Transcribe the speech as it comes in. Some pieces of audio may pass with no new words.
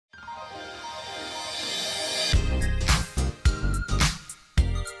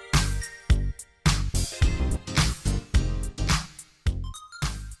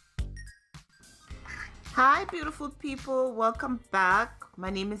Hi, beautiful people. Welcome back.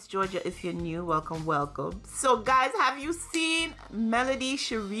 My name is Georgia. If you're new, welcome. So, guys, have you seen Melody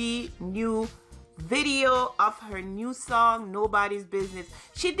Shari new video of her new song, Nobody's Business?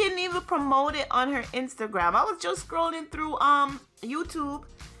 She didn't even promote it on her Instagram. I was just scrolling through YouTube, and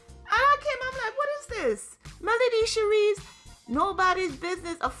I'm like, what is this? Melody Shari's Nobody's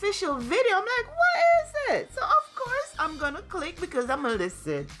Business official video. I'm like, what is it? So, of course, I'm gonna click because I'm gonna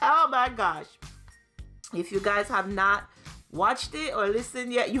listen. Oh my gosh. If you guys have not watched it or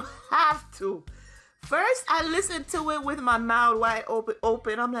listened yet, you have to. First, I listened to it with my mouth wide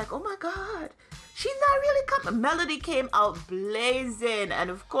open. I'm like, oh my God, she's not really coming. Melody came out blazing. And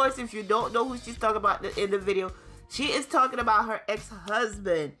of course, if you don't know who she's talking about in the video, she is talking about her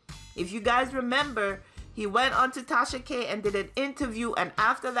ex-husband. If you guys remember, he went on to Tasha K and did an interview. And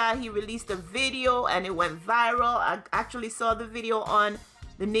after that, he released a video and it went viral. I actually saw the video on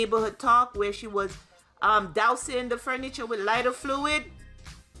the Neighborhood Talk where she was dousing the furniture with lighter fluid,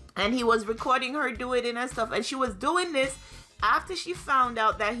 and he was recording her do it and stuff. And she was doing this after she found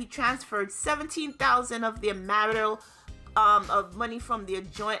out that he transferred $17,000 of their marital of money from their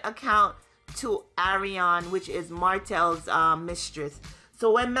joint account to Ariane, which is Martell's mistress.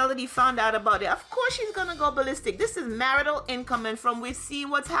 So when Melody found out about it, of course she's gonna go ballistic. This is marital income, and from we see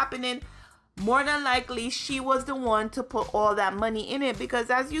what's happening, more than likely she was the one to put all that money in it,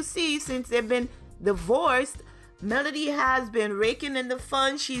 because as you see, since they've been divorced, Melody has been raking in the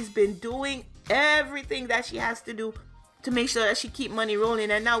funds. She's been doing everything that she has to do to make sure that she keep money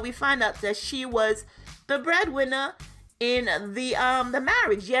rolling. And now we find out that she was the breadwinner in the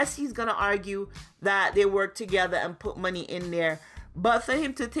marriage. Yes, he's gonna argue that they worked together and put money in there, but for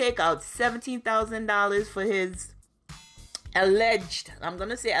him to take out $17,000 for his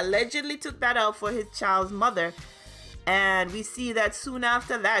allegedly took that out for his child's mother. And we see that soon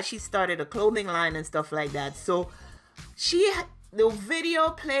after that, she started a clothing line and stuff like that. So the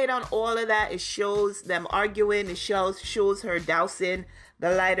video played on all of that. It shows them arguing. It shows her dousing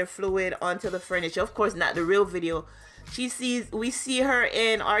the lighter fluid onto the furniture. Of course, not the real video. We see her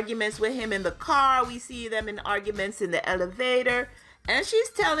in arguments with him in the car. We see them in arguments in the elevator. And she's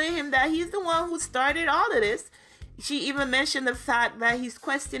telling him that he's the one who started all of this. She even mentioned the fact that he's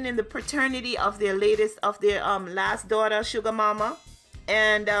questioning the paternity of their last daughter, Sugar Mama.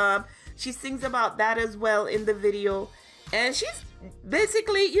 And she sings about that as well in the video. And she's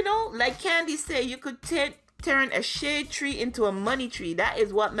basically, like Candy said, you could turn a shade tree into a money tree. That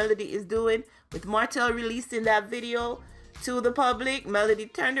is what Melody is doing. With Martell releasing that video to the public, Melody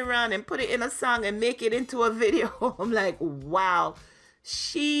turned around and put it in a song and make it into a video. I'm like, wow.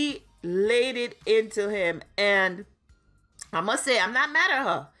 She laid it into him. And I must say, I'm not mad at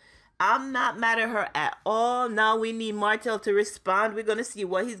her. I'm not mad at her at all. Now we need Martell to respond. We're going to see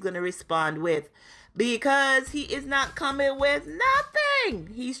what he's going to respond with, because he is not coming with nothing.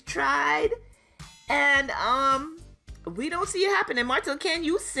 He's tried, and we don't see it happening. Martell, can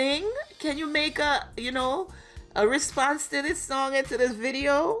you sing? Can you make a response to this song and to this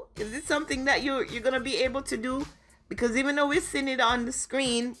video? Is it something that you're going to be able to do? Because even though we're seeing it on the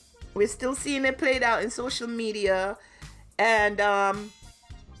screen, we're still seeing it played out in social media. And,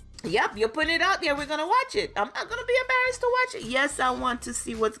 yep, you're putting it out there. We're going to watch it. I'm not going to be embarrassed to watch it. Yes, I want to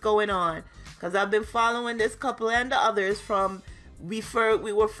see what's going on, because I've been following this couple and the others from we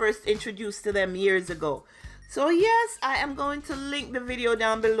were first introduced to them years ago. So, yes, I am going to link the video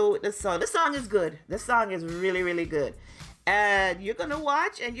down below with the song. The song is good. The song is really, really good. And you're going to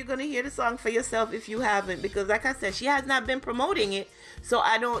watch and you're going to hear the song for yourself if you haven't, because like I said, she has not been promoting it. So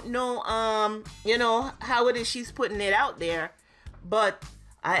I don't know, how it is she's putting it out there. But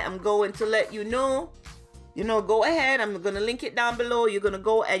I am going to let you know, go ahead. I'm going to link it down below. You're going to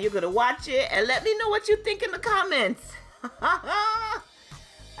go and you're going to watch it and let me know what you think in the comments.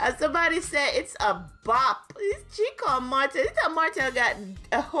 As somebody said, it's a bop. She called Martell. This time Martell got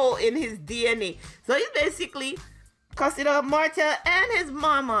a hole in his DNA. So he's basically cussing out Martell and his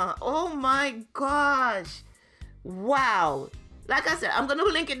mama. Oh my gosh. Wow. Like I said, I'm going to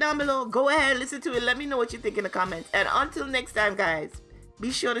link it down below. Go ahead, listen to it. Let me know what you think in the comments. And until next time, guys,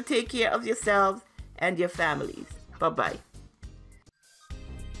 be sure to take care of yourselves and your families. Bye-bye.